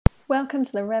Welcome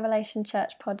to the Revelation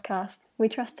Church podcast. We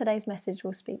trust today's message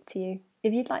will speak to you.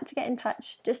 If you'd like to get in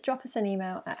touch, just drop us an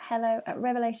email at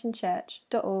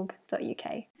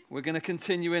hello@revelationchurch.org.uk. We're going to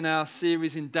continue in our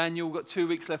series in Daniel. We've got 2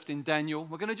 weeks left in Daniel.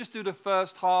 We're going to just do the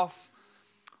first half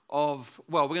of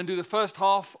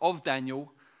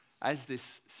Daniel as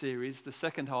this series. The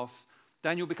second half,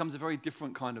 Daniel becomes a very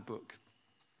different kind of book.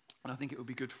 And I think it would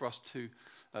be good for us to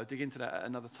dig into that at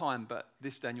another time. But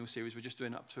this Daniel series, we're just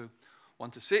doing up to 1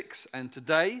 to 6, and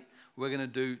today we're going to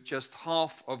do just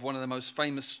half of one of the most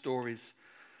famous stories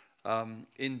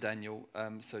in Daniel,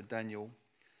 so Daniel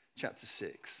chapter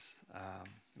 6. I'm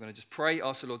going to just pray,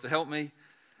 ask the Lord to help me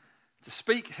to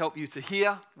speak, help you to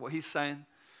hear what he's saying,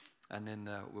 and then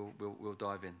we'll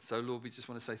dive in. So Lord, we just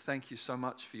want to say thank you so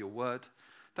much for your word.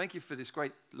 Thank you for this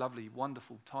great, lovely,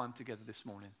 wonderful time together this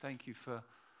morning. Thank you for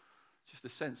just a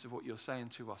sense of what you're saying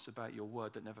to us about your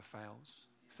word that never fails.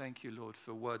 Thank you, Lord,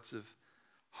 for words of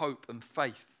hope and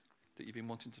faith that you've been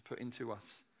wanting to put into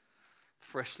us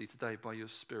freshly today by your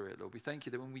Spirit, Lord. We thank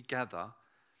you that when we gather,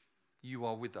 you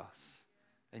are with us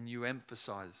and you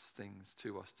emphasize things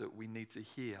to us that we need to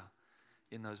hear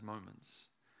in those moments.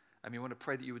 And we want to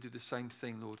pray that you would do the same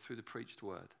thing, Lord, through the preached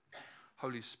word.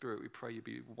 Holy Spirit, we pray you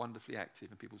be wonderfully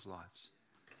active in people's lives.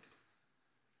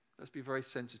 Let's be very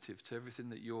sensitive to everything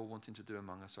that you're wanting to do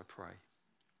among us, I pray.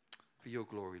 For your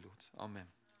glory, Lord. Amen.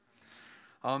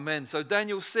 Amen. So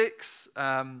Daniel 6,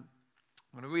 I'm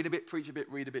going to read a bit, preach a bit,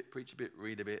 read a bit, preach a bit,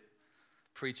 read a bit,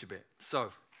 preach a bit.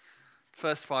 So,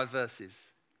 first 5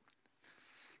 verses.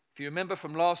 If you remember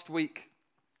from last week,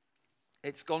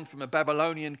 it's gone from a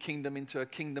Babylonian kingdom into a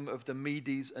kingdom of the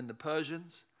Medes and the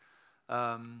Persians.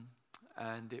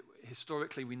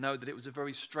 Historically, we know that it was a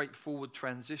very straightforward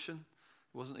transition.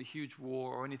 It wasn't a huge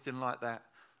war or anything like that.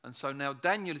 And so now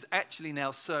Daniel is actually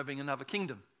now serving another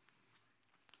kingdom.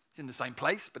 He's in the same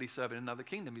place, but he's serving another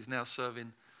kingdom. He's now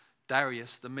serving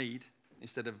Darius the Mede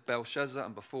instead of Belshazzar,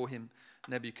 and before him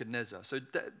Nebuchadnezzar. So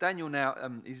Daniel now,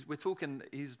 he's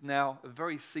now a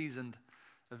very seasoned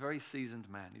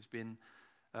man. He's been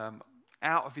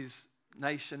out of his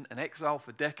nation and exile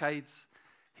for decades.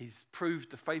 He's proved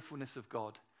the faithfulness of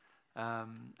God,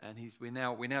 and we're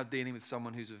now dealing with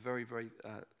someone who's a very, very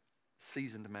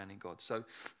seasoned man in God. So,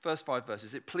 first 5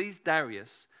 verses. It pleased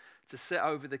Darius to set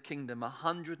over the kingdom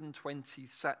 120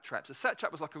 satraps. A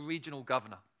satrap was like a regional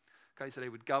governor. Okay, so they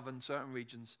would govern certain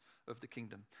regions of the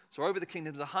kingdom. So over the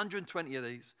kingdom, there's 120 of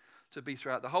these to be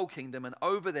throughout the whole kingdom, and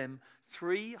over them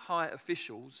 3 high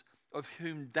officials, of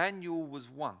whom Daniel was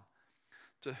one,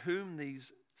 to whom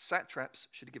these satraps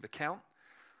should give account,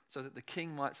 so that the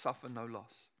king might suffer no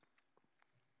loss.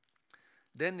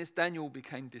 Then this Daniel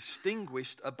became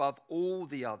distinguished above all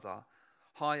the other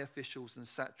high officials and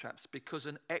satraps because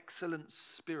an excellent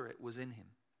spirit was in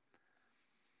him.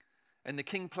 And the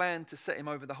king planned to set him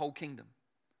over the whole kingdom.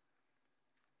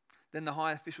 Then the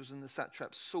high officials and the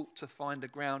satraps sought to find a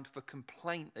ground for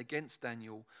complaint against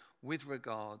Daniel with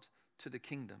regard to the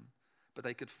kingdom, but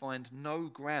they could find no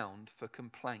ground for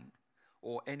complaint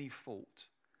or any fault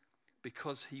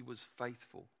because he was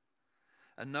faithful.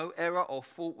 And no error or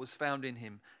fault was found in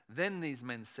him. Then these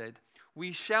men said,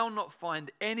 "We shall not find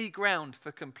any ground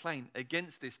for complaint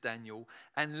against this Daniel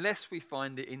unless we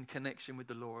find it in connection with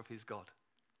the law of his God."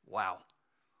 Wow.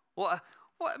 What?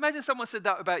 Imagine someone said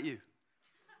that about you.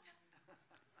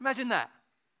 Imagine that.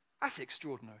 That's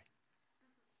extraordinary.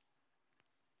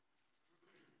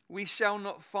 We shall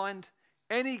not find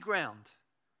any ground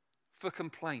for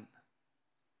complaint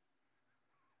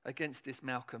against this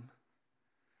Malcolm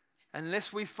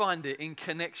unless we find it in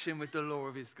connection with the law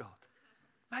of his God.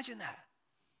 Imagine that.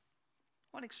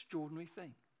 What an extraordinary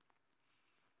thing.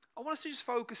 I want us to just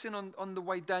focus in on the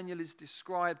way Daniel is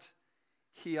described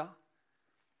here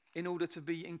in order to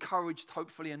be encouraged,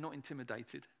 hopefully, and not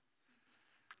intimidated.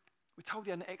 We're told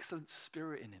he had an excellent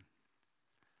spirit in him.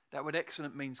 That word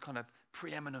excellent means kind of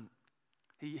preeminent.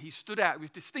 He stood out. He was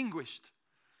distinguished.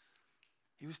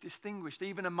 He was distinguished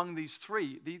even among these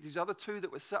 3. These other 2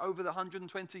 that were set over the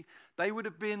 120, they would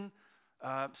have been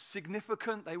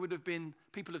significant. They would have been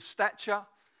people of stature.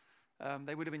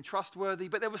 They would have been trustworthy.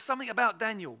 But there was something about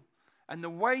Daniel. And the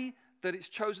way that it's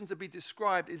chosen to be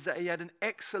described is that he had an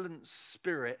excellent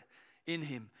spirit in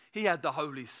him. He had the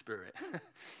Holy Spirit.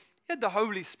 He had the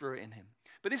Holy Spirit in him.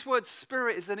 But this word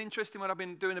spirit is an interesting one. I've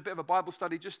been doing a bit of a Bible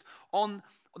study just on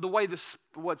the way the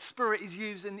word spirit is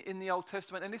used in the Old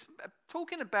Testament. And it's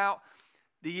talking about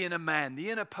the inner man,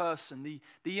 the inner person, the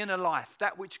inner life,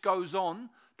 that which goes on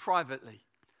privately,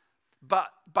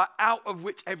 but out of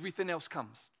which everything else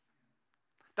comes.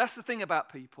 That's the thing about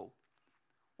people.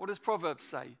 What does Proverbs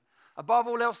say? Above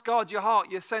all else, guard your heart,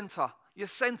 your center. your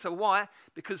center. Why?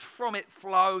 Because from it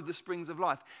flow the springs of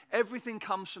life. Everything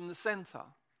comes from the center.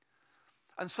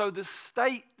 And so the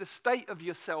state of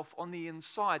yourself on the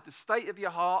inside, the state of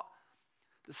your heart,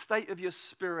 the state of your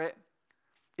spirit,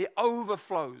 it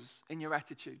overflows in your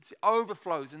attitudes. It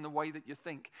overflows in the way that you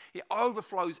think. It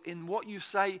overflows in what you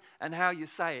say and how you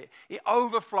say it. It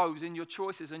overflows in your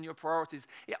choices and your priorities.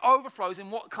 It overflows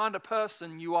in what kind of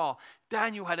person you are.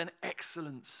 Daniel had an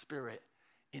excellent spirit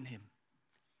in him.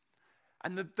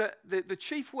 And the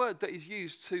chief word that is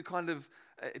used to kind of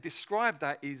describe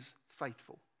that is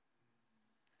faithful.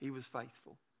 He was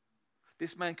faithful.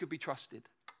 This man could be trusted.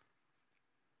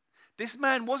 This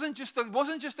man wasn't just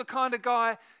the kind of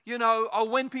guy,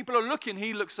 when people are looking,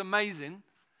 he looks amazing.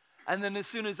 And then as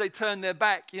soon as they turn their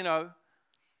back,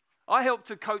 I helped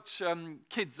to coach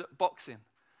kids at boxing.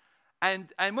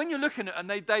 And when you're looking at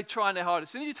them, they trying their hardest.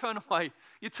 As soon as you turn away,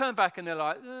 you turn back and they're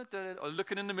like, or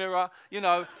looking in the mirror,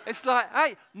 It's like,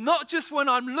 hey, not just when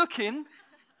I'm looking,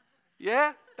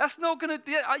 yeah? That's not going to,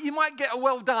 you might get a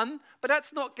well done, but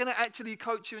that's not going to actually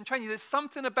coach you and train you. There's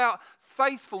something about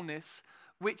faithfulness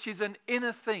which is an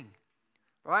inner thing,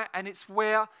 right? And it's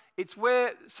where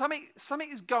something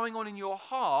is going on in your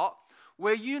heart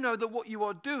where you know that what you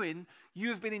are doing, you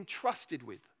have been entrusted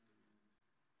with.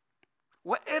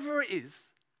 Whatever it is,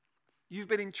 you've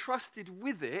been entrusted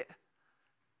with it,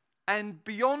 and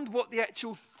beyond what the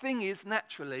actual thing is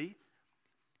naturally,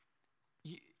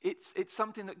 it's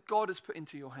something that God has put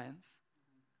into your hands.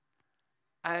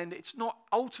 And it's not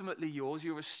ultimately yours,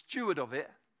 you're a steward of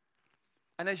it.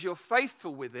 And as you're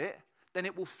faithful with it, then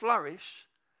it will flourish.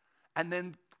 And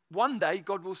then one day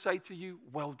God will say to you,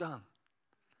 well done.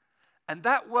 And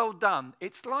that well done,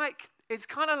 it's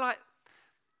kind of like,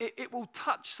 it will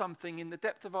touch something in the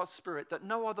depth of our spirit that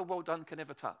no other well done can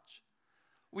ever touch.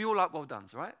 We all like well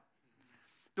dones, right?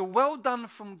 The well done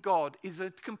from God is a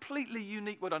completely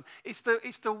unique well done. It's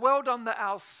the well done that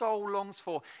our soul longs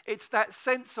for. It's that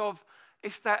sense of,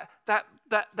 it's that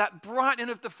brightening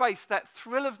of the face, that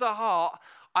thrill of the heart.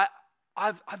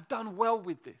 I've done well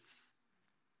with this.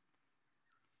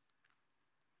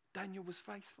 Daniel was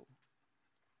faithful.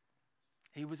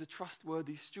 He was a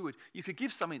trustworthy steward. You could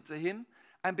give something to him,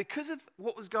 and because of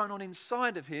what was going on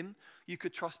inside of him, you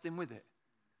could trust him with it.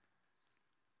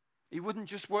 He wouldn't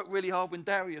just work really hard when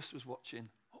Darius was watching.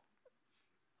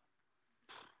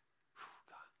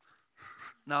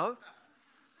 No.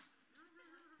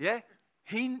 Yeah?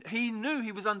 He knew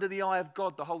he was under the eye of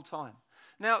God the whole time.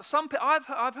 Now,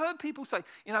 I've heard people say,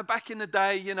 back in the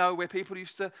day, where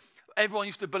everyone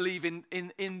used to believe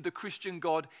in the Christian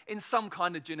God in some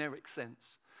kind of generic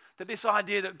sense. That this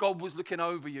idea that God was looking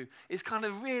over you is kind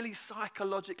of really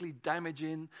psychologically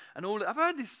damaging and all that. I've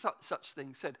heard such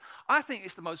things said. I think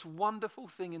it's the most wonderful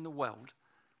thing in the world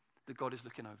that God is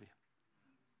looking over you.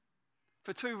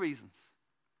 For two reasons.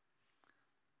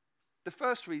 The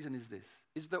first reason is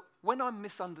that when I'm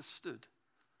misunderstood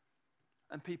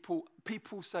and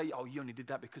people say, oh, you only did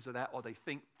that because of that, or they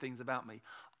think things about me,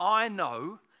 I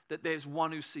know that there's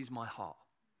one who sees my heart.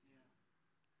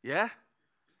 Yeah?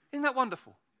 Isn't that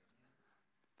wonderful?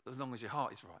 As long as your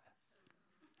heart is right.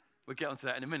 We'll get onto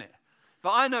that in a minute.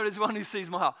 But I know there's one who sees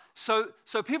my heart. So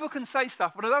people can say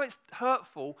stuff, but although it's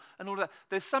hurtful and all that,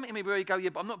 there's something in me where you go, yeah,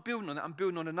 but I'm not building on that. I'm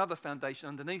building on another foundation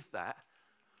underneath that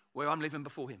where I'm living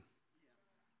before him.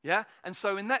 Yeah? And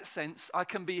so in that sense, I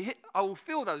will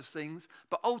feel those things,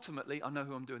 but ultimately I know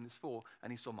who I'm doing this for,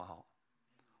 and he saw my heart.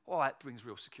 Well, that brings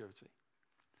real security.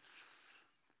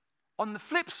 On the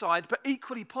flip side, but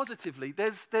equally positively,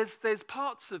 there's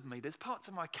parts of me, there's parts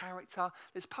of my character,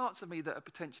 there's parts of me that are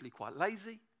potentially quite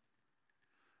lazy,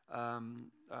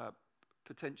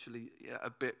 potentially a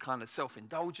bit kind of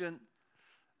self-indulgent,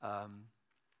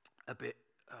 a bit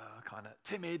kind of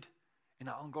timid in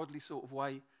an ungodly sort of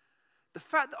way. The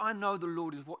fact that I know the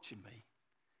Lord is watching me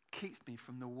keeps me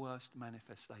from the worst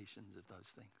manifestations of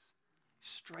those things. It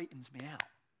straightens me out.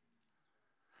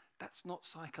 That's not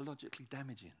psychologically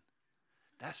damaging.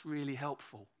 That's really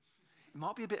helpful. It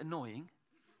might be a bit annoying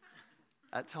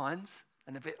at times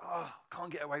and a bit,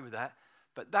 can't get away with that.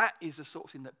 But that is the sort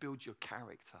of thing that builds your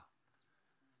character.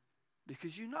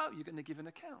 Because you know you're going to give an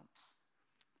account.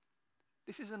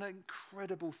 This is an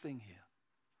incredible thing here.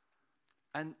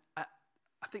 And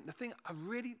I think the thing I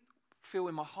really feel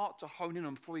in my heart to hone in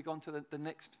on before we go on to the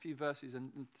next few verses and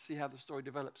see how the story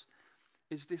develops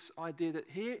is this idea that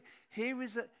here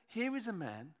is a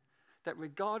man that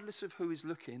regardless of who is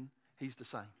looking, he's the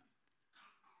same.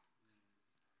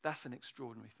 That's an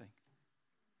extraordinary thing.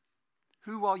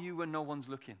 Who are you when no one's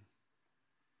looking?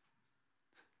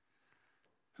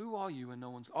 Who are you when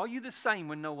no one's... Are you the same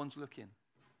when no one's looking?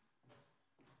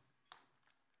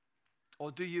 Or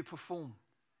do you perform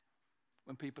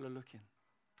when people are looking?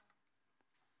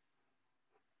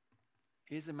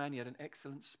 Here's a man, he had an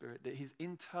excellent spirit, that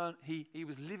he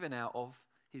was living out of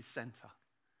his center.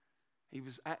 He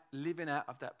was living out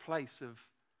of that place of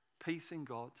peace in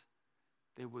God.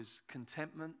 There was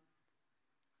contentment.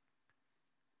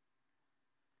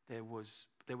 There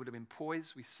would have been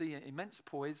poise. We see immense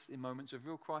poise in moments of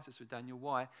real crisis with Daniel.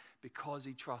 Why? Because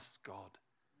he trusts God.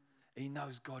 He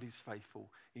knows God is faithful.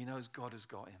 He knows God has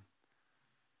got him.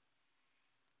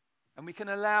 And we can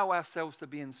allow ourselves to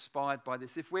be inspired by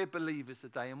this if we're believers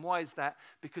today. And why is that?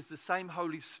 Because the same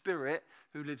Holy Spirit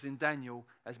who lives in Daniel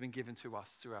has been given to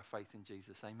us through our faith in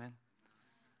Jesus. Amen.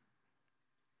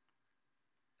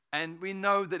 And we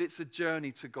know that it's a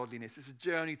journey to godliness. It's a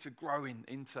journey to growing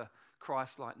into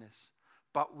Christ-likeness.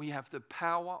 But we have the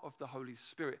power of the Holy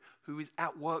Spirit who is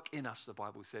at work in us, the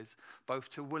Bible says, both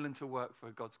to will and to work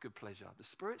for God's good pleasure. The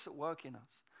Spirit's at work in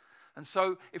us. And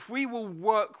so if we will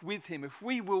work with him, if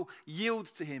we will yield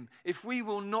to him, if we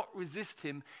will not resist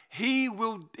him, he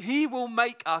will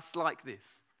make us like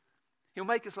this. He'll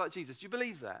make us like Jesus. Do you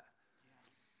believe that?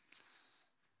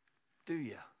 Do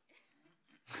you?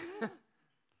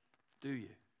 Do you?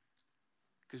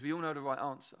 Because we all know the right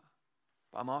answer.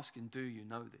 But I'm asking, do you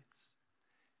know this?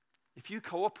 If you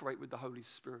cooperate with the Holy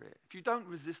Spirit, if you don't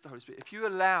resist the Holy Spirit, if you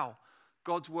allow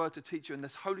God's word to teach you and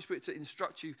the Holy Spirit to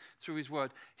instruct you through his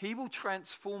word, he will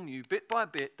transform you bit by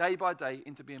bit, day by day,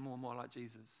 into being more and more like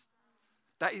Jesus.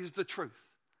 That is the truth.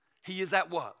 He is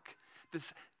at work. The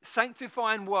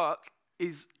sanctifying work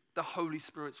is the Holy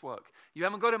Spirit's work. You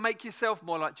haven't got to make yourself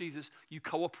more like Jesus. You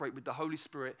cooperate with the Holy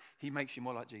Spirit. He makes you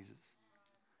more like Jesus.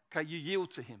 Okay, you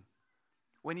yield to him.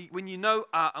 When you know,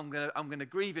 I'm going to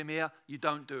grieve him here, you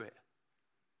don't do it.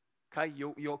 Okay,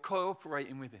 you're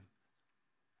cooperating with him.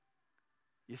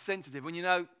 You're sensitive. When you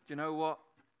know, do you know what?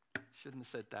 Shouldn't have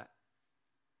said that.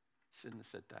 Shouldn't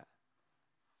have said that.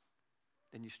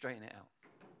 Then you straighten it out.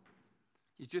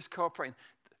 You're just cooperating.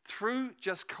 Through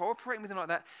just cooperating with him like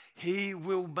that, he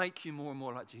will make you more and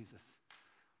more like Jesus.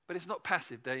 But it's not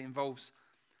passive. That involves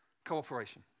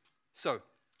cooperation. So,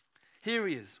 here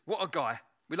he is. What a guy.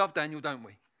 We love Daniel, don't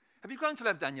we? Have you grown to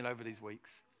love Daniel over these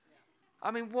weeks?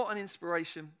 I mean, what an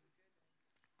inspiration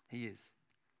he is.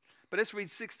 But let's read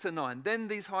 6-9. Then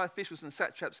these high officials and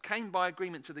satraps came by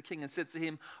agreement to the king and said to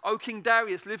him, O King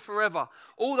Darius, live forever.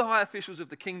 All the high officials of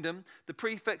the kingdom, the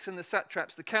prefects and the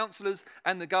satraps, the counselors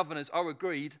and the governors are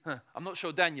agreed, I'm not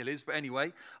sure Daniel is, but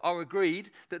anyway, are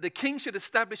agreed that the king should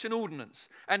establish an ordinance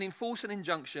and enforce an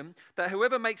injunction that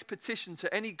whoever makes petition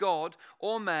to any god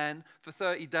or man for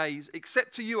 30 days,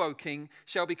 except to you, O king,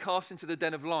 shall be cast into the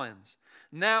den of lions.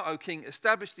 Now, O king,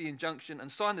 establish the injunction and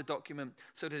sign the document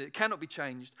so that it cannot be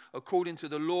changed according to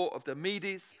the law of the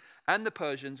Medes and the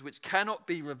Persians, which cannot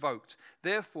be revoked.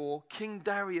 Therefore, King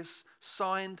Darius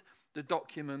signed the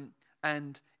document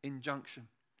and injunction.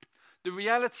 The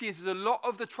reality is a lot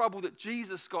of the trouble that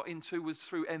Jesus got into was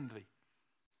through envy.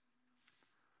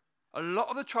 A lot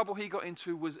of the trouble he got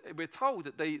into was, we're told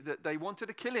that they wanted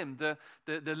to kill him.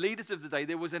 The leaders of the day,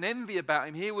 there was an envy about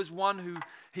him. Here was one who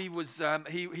he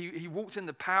walked in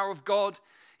the power of God.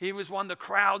 Here was one the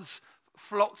crowds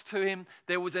flocked to him.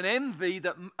 There was an envy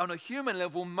that on a human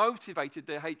level motivated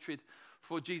their hatred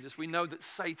for Jesus. We know that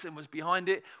Satan was behind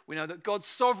it. We know that God's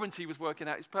sovereignty was working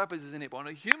out his purposes in it. But on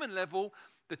a human level,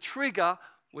 the trigger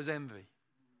was envy.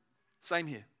 Same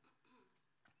here.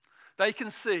 They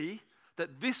can see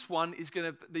that this one is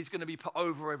going to be put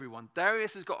over everyone.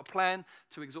 Darius has got a plan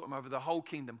to exalt him over the whole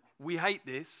kingdom. We hate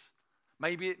this.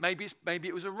 Maybe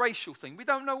it was a racial thing. We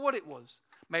don't know what it was.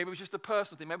 Maybe it was just a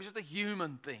personal thing. Maybe it was just a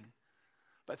human thing.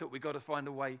 But I thought we've got to find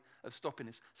a way of stopping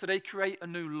this. So they create a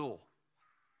new law.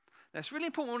 Now it's really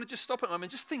important. I want to just stop at a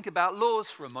moment and just think about laws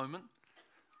for a moment.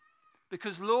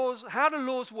 Because laws, how do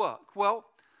laws work? Well,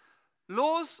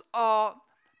 laws are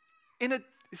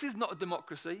this is not a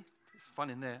democracy. It's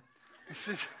fun in there.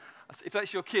 If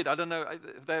that's your kid, I don't know,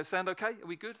 if they sound okay? Are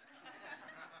we good?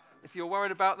 If you're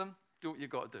worried about them, do what you've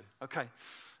got to do. Okay.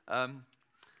 And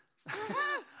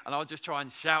I'll just try and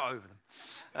shout over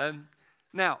them.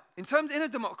 Now, in a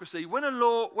democracy, when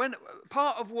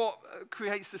part of what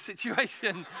creates the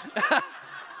situation,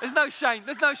 there's no shame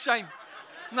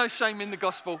in the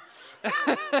gospel.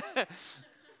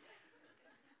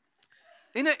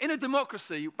 In a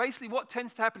democracy, basically what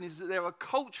tends to happen is that there are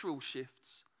cultural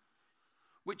shifts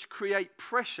which create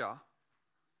pressure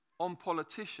on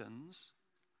politicians,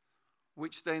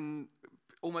 which then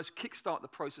almost kickstart the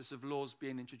process of laws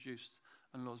being introduced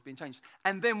and laws being changed.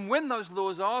 And then when those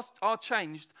laws are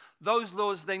changed, those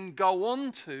laws then go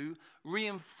on to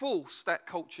reinforce that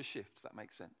culture shift, if that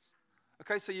makes sense.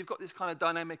 Okay, so you've got this kind of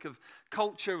dynamic of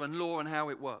culture and law and how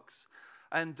it works.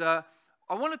 And I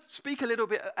want to speak a little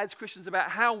bit as Christians about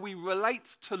how we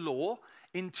relate to law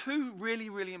in two really,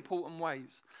 really important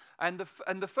ways. And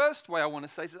the first way I want to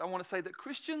say is that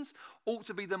Christians ought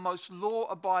to be the most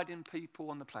law-abiding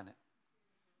people on the planet.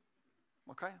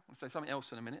 Okay? I'll say something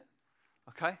else in a minute.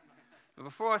 Okay? But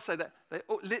before I say that,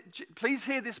 please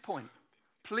hear this point.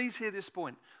 Please hear this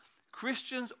point.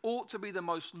 Christians ought to be the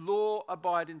most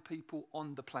law-abiding people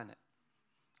on the planet.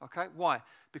 Okay? Why?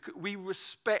 Because we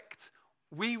respect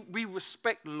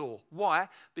law. Why?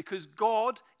 Because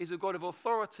God is a God of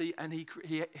authority, and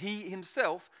He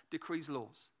himself decrees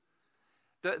laws.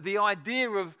 The idea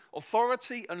of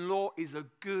authority and law is a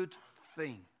good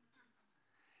thing.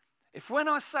 If when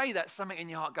I say that, something in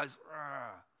your heart goes,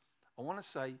 I want to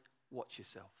say, watch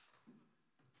yourself.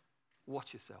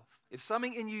 Watch yourself. If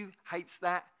something in you hates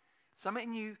that, something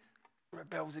in you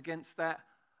rebels against that,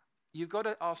 you've got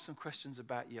to ask some questions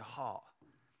about your heart.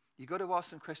 You've got to ask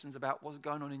some questions about what's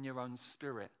going on in your own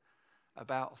spirit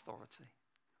about authority.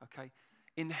 Okay?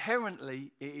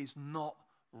 Inherently, it is not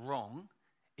wrong.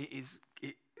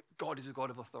 God is a God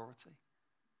of authority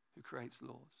who creates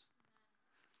laws.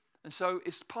 And so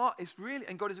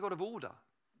and God is a God of order,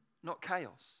 not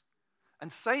chaos.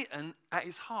 And Satan, at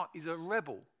his heart, is a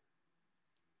rebel.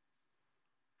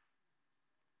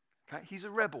 Okay? He's a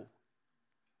rebel.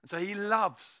 And so he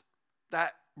loves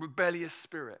that rebellious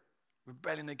spirit,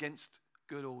 rebelling against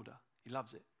good order. He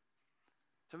loves it.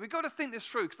 So we've got to think this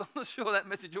through, because I'm not sure that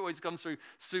message always comes through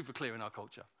super clear in our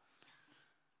culture.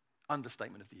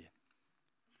 Understatement of the year.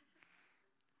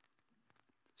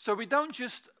 So we don't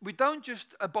just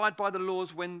abide by the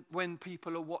laws when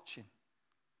people are watching.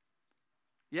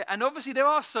 Yeah, and obviously there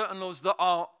are certain laws that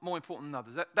are more important than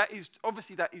others.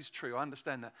 That is true. I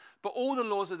understand that. But all the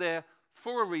laws are there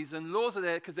for a reason. Laws are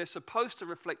there because they're supposed to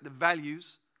reflect the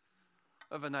values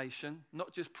of a nation,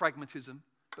 not just pragmatism,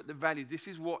 but the values. This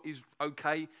is what is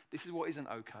okay. This is what isn't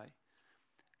okay.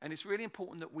 And it's really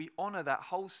important that we honor that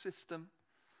whole system,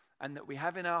 and that we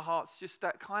have in our hearts just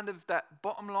that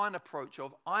bottom line approach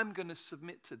of, I'm going to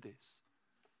submit to this.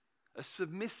 A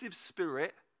submissive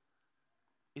spirit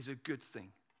is a good thing.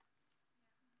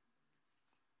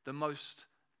 The most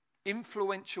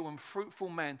influential and fruitful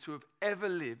man to have ever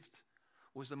lived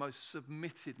was the most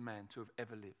submitted man to have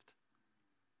ever lived.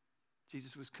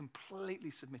 Jesus was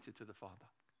completely submitted to the Father.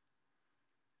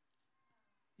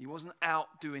 He wasn't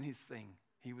out doing his thing.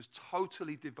 He was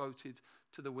totally devoted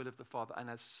to the will of the Father, and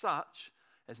as such,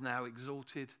 is now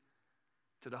exalted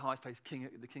to the highest place,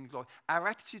 the King of glory. Our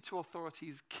attitude to authority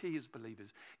is key as believers.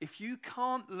 If you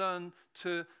can't learn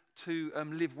to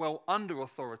live well under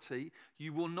authority,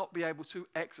 you will not be able to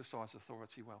exercise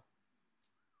authority well.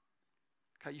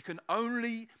 Okay, you can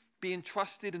only be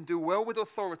entrusted and do well with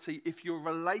authority if your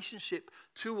relationship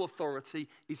to authority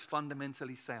is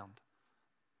fundamentally sound.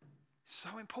 It's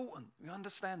so important we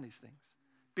understand these things.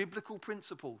 Biblical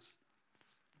principles.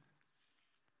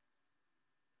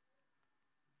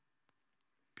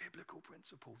 Biblical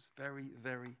principles. Very,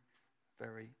 very,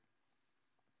 very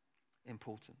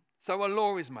important. So a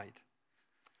law is made.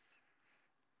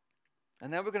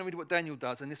 And now we're going to read what Daniel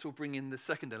does, and this will bring in the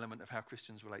second element of how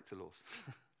Christians relate to laws.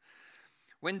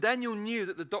 When Daniel knew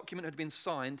that the document had been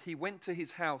signed, he went to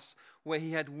his house where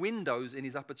he had windows in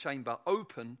his upper chamber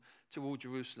open toward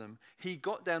Jerusalem. He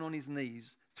got down on his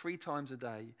knees 3 times a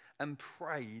day and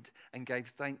prayed and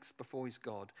gave thanks before his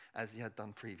God as he had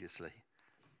done previously.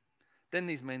 Then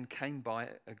these men came by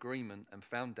agreement and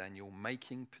found Daniel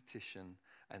making petition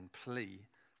and plea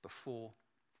before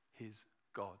his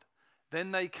God.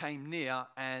 Then they came near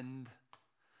and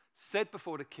said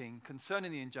before the king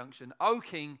concerning the injunction, O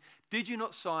king, did you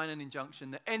not sign an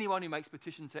injunction that anyone who makes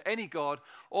petition to any god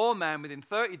or man within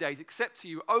 30 days except to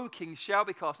you, O king, shall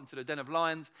be cast into the den of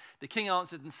lions? The king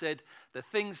answered and said, the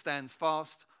thing stands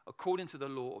fast according to the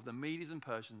law of the Medes and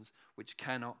Persians, which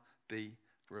cannot be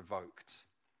revoked.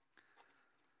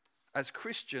 As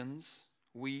Christians,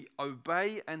 we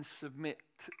obey and submit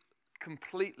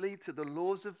completely to the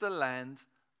laws of the land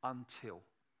until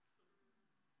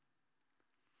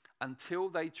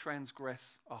they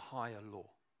transgress a higher law.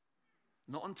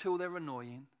 Not until they're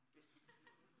annoying.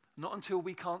 Not until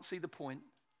we can't see the point.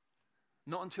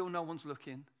 Not until no one's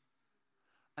looking.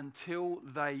 Until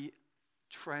they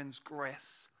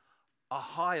transgress a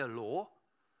higher law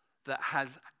that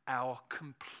has our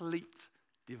complete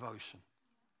devotion.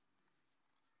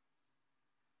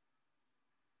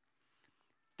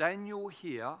 Daniel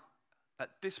here, at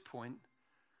this point,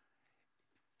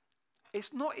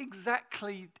 it's not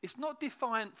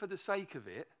defiant for the sake of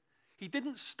it. He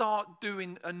didn't start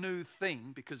doing a new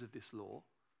thing because of this law.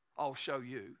 I'll show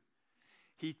you.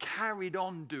 He carried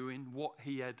on doing what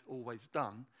he had always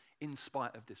done in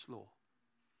spite of this law.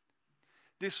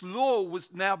 This law was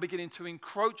now beginning to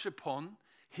encroach upon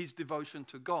his devotion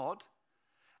to God,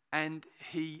 and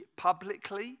he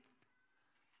publicly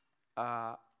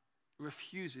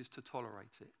refuses to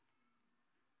tolerate it.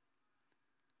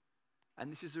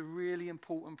 And this is a really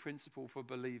important principle for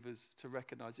believers to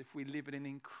recognize. If we live in an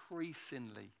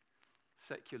increasingly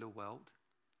secular world,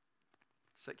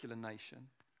 secular nation,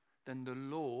 then the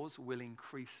laws will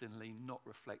increasingly not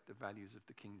reflect the values of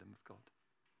the kingdom of God.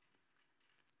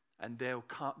 And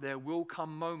there will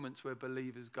come moments where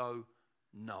believers go,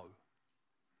 no,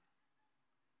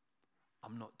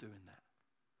 I'm not doing that.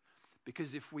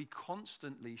 Because if we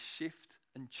constantly shift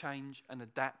and change and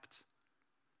adapt,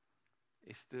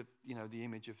 it's the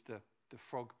image of the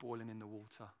frog boiling in the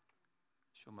water.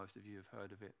 I'm sure most of you have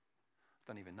heard of it.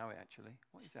 I don't even know it actually.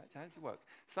 What is that? How does it work?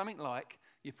 Something like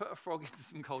you put a frog into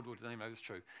some cold water. I don't even know if it's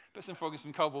true. Put some frog in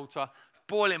some cold water,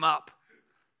 boil him up,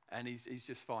 and he's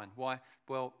just fine. Why?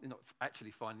 Well, he's not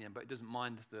actually fine in the end, but it doesn't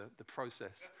mind the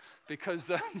process. Because,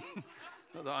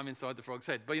 not that I'm inside the frog's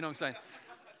head, but you know what I'm saying.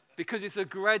 Because it's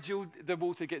the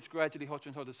water gets gradually hotter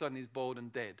and hotter, suddenly he's boiled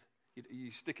and dead.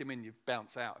 You stick him in, you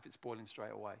bounce out if it's boiling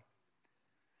straight away.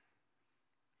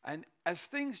 And as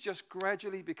things just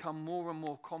gradually become more and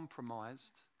more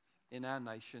compromised in our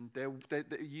nation,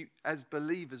 as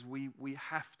believers, we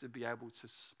have to be able to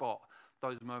spot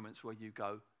those moments where you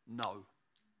go, no.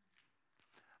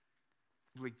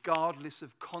 Regardless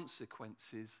of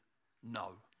consequences,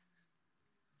 no.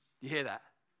 You hear that?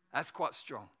 That's quite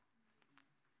strong.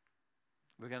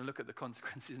 We're going to look at the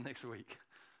consequences next week.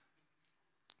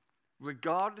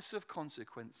 Regardless of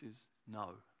consequences, no.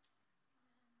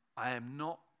 I am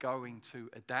not going to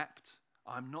adapt.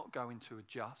 I'm not going to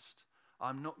adjust.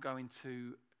 I'm not going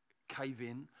to cave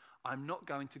in. I'm not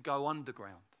going to go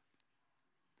underground.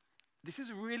 This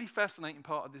is a really fascinating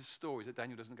part of this story, that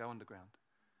Daniel doesn't go underground.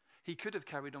 He could have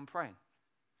carried on praying.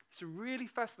 It's a really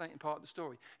fascinating part of the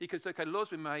story. He could say, okay, the law's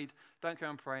been made, don't carry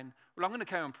on praying. Well, I'm going to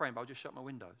carry on praying, but I'll just shut my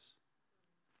windows.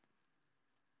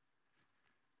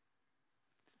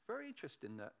 It's very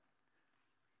interesting that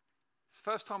it's the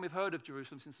first time we've heard of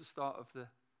Jerusalem since the start of the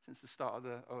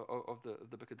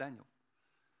book of Daniel.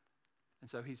 And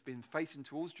so he's been facing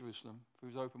towards Jerusalem through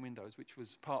his open windows, which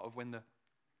was part of when the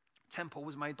temple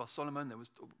was made by Solomon. There was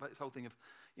this whole thing of,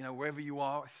 wherever you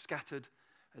are, scattered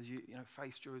as you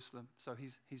face Jerusalem. So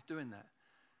he's doing that.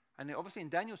 And obviously in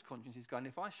Daniel's conscience, he's going,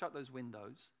 if I shut those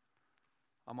windows,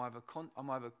 I'm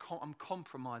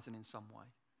compromising in some way.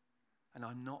 And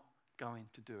I'm not going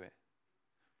to do it,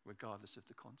 regardless of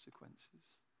the consequences.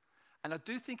 And I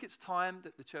do think it's time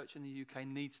that the church in the UK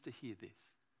needs to hear this.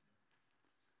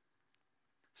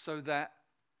 So that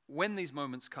when these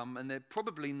moments come, and they're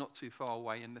probably not too far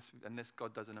away unless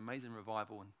God does an amazing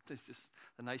revival and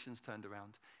the nation's turned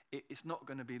around, it's not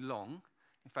going to be long.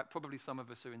 In fact, probably some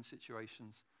of us are in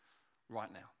situations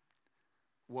right now,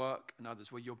 work and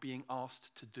others, where you're being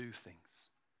asked to do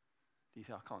things. You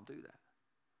think, I can't do that.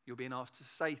 You're being asked to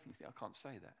say things. You think, I can't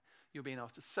say that. You're being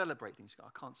asked to celebrate things. You go,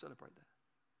 I can't celebrate that.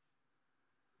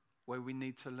 Where we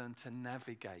need to learn to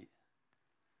navigate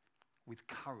with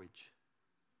courage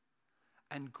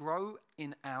and grow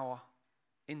in our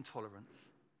intolerance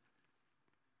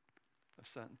of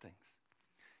certain things.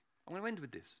 I'm going to end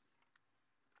with this.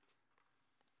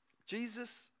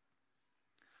 Jesus,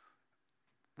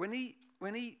 when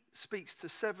he speaks to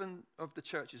 7 of the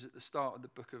churches at the start of the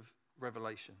book of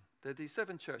Revelation, there are these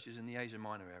 7 churches in the Asia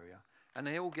Minor area, and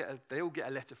they all get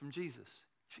a letter from Jesus.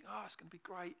 You think, it's going to be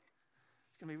great.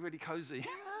 It's going to be really cozy.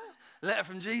 Letter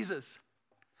from Jesus.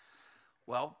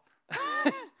 Well,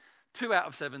 2 out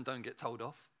of 7 don't get told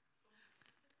off.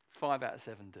 5 out of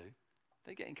 7 do.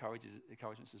 They get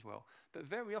encouragements as well. But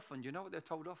very often, do you know what they're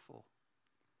told off for?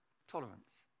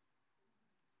 Tolerance.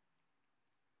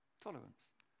 Tolerance.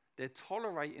 They're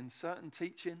tolerating certain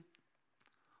teaching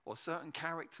or certain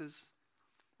characters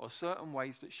or certain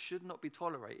ways that should not be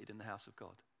tolerated in the house of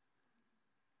God.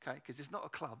 Okay? Because it's not a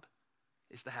club.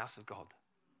 It's the house of God.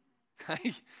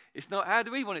 Okay? It's not how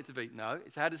do we want it to be? No,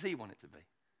 it's how does he want it to be?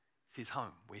 It's his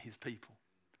home. We're his people.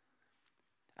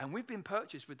 And we've been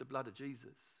purchased with the blood of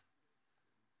Jesus.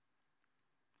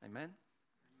 Amen?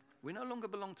 We no longer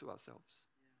belong to ourselves.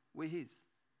 We're his.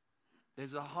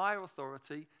 There's a higher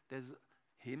authority. There's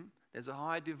him. There's a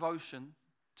higher devotion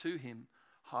to him,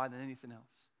 higher than anything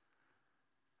else.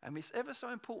 And it's ever so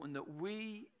important that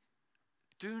we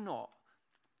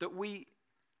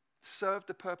serve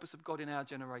the purpose of God in our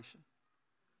generation.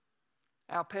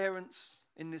 Our parents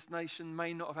in this nation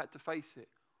may not have had to face it.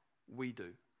 We do.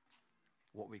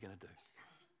 What are we going to do?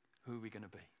 who are we going to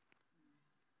be?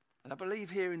 And I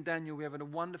believe here in Daniel we have a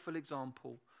wonderful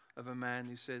example of a man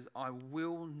who says, I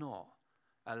will not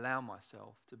allow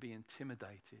myself to be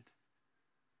intimidated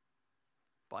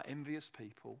by envious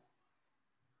people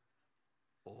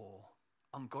or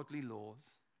ungodly laws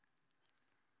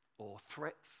or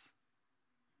threats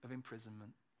of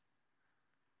imprisonment,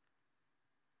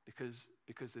 because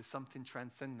there's something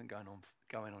transcendent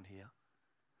going on here,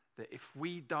 that if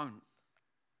we don't,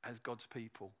 as God's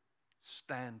people,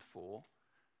 stand for,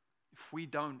 if we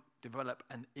don't develop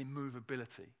an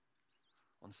immovability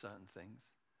on certain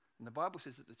things, and the Bible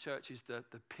says that the church is the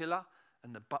pillar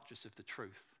and the buttress of the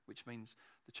truth, which means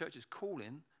the church is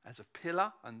calling as a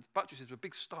pillar, and buttresses were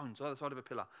big stones either side of a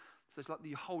pillar. So it's like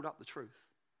you hold up the truth.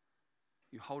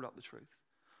 You hold up the truth.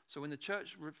 So when the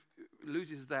church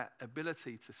loses that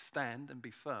ability to stand and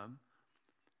be firm,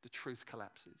 the truth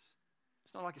collapses.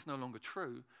 It's not like it's no longer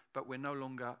true, but we're no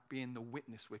longer being the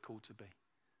witness we're called to be,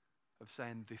 of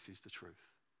saying this is the truth.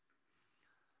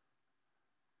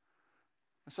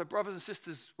 And so, brothers and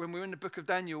sisters, when we're in the book of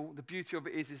Daniel, the beauty of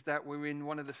it is that we're in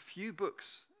one of the few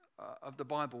books of the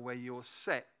Bible where you're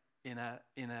set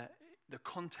the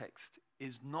context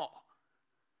is not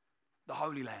the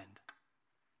Holy Land.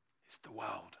 It's the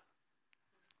world.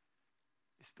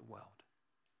 It's the world.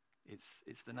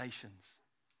 It's the nations.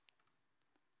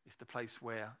 It's the place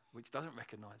which doesn't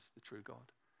recognize the true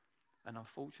God. And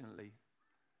unfortunately,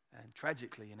 and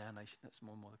tragically in our nation, that's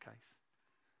more and more the case.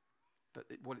 But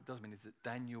what it does mean is that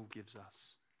Daniel gives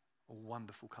us a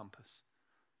wonderful compass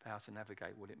for how to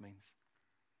navigate what it means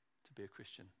to be a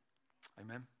Christian.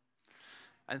 Amen.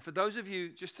 And for those of you,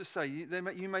 just to say,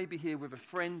 you may be here with a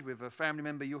friend, with a family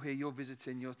member, you're here, you're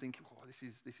visiting, you're thinking, oh, this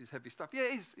is heavy stuff. Yeah,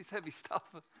 it's heavy stuff.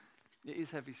 It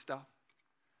is heavy stuff.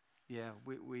 Yeah,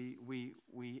 we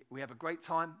have a great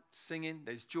time singing,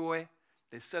 there's joy,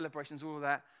 there's celebrations, all of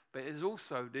that, but there's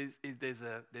also, there's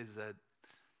a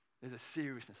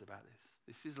seriousness about this.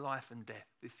 This is life and death.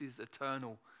 This is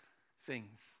eternal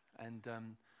things. And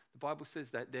the Bible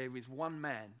says that there is one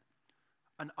man,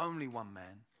 and only one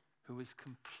man, who has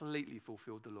completely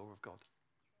fulfilled the law of God.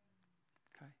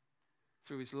 Okay?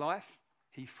 Through his life,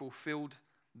 he fulfilled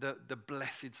the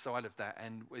blessed side of that,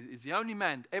 and is the only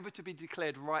man ever to be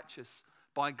declared righteous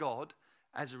by God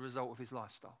as a result of his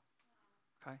lifestyle.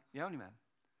 Okay? The only man.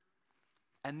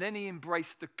 And then he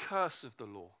embraced the curse of the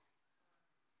law,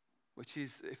 which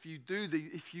is if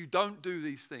you don't do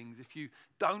these things, if you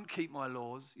don't keep my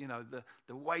laws,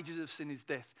 the wages of sin is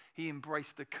death. He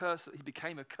embraced the curse. He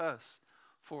became a curse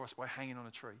for us by hanging on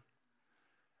a tree.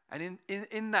 And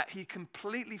in that, he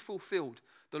completely fulfilled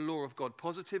the law of God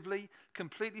positively,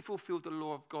 completely fulfilled the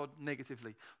law of God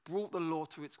negatively, brought the law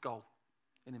to its goal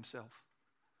in himself.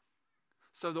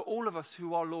 So that all of us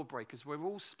who are lawbreakers, we're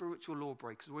all spiritual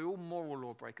lawbreakers, we're all moral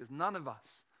lawbreakers. None of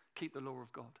us keep the law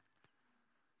of God.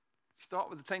 Start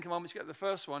with the Ten Commandments, you get the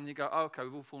first one, and you go, oh, okay,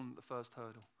 we've all fallen at the first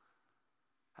hurdle.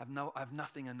 I have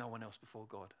nothing and no one else before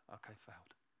God. Okay,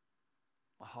 failed.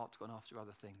 My heart's gone after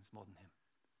other things more than him.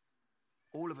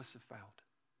 All of us have failed.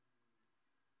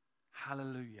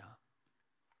 Hallelujah.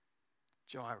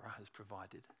 Jireh has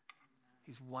provided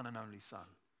his one and only Son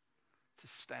to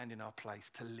stand in our place,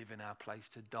 to live in our place,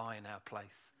 to die in our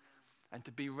place, and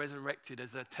to be resurrected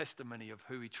as a testimony of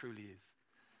who he truly is.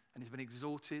 And he's been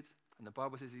exalted, and the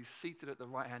Bible says he's seated at the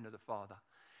right hand of the Father,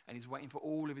 and he's waiting for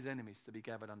all of his enemies to be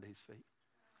gathered under his feet.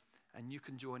 And you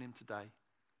can join him today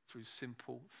through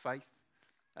simple faith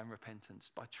and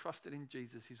repentance, by trusting in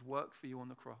Jesus, his work for you on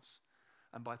the cross,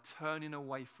 and by turning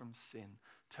away from sin,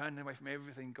 turning away from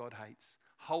everything God hates,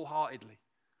 wholeheartedly,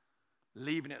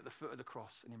 leaving it at the foot of the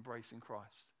cross and embracing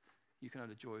Christ. You can have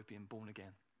the joy of being born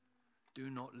again. Do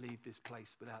not leave this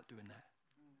place without doing that.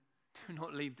 Do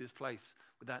not leave this place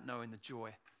without knowing the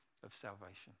joy of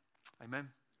salvation. Amen?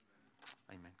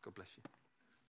 Amen. God bless you.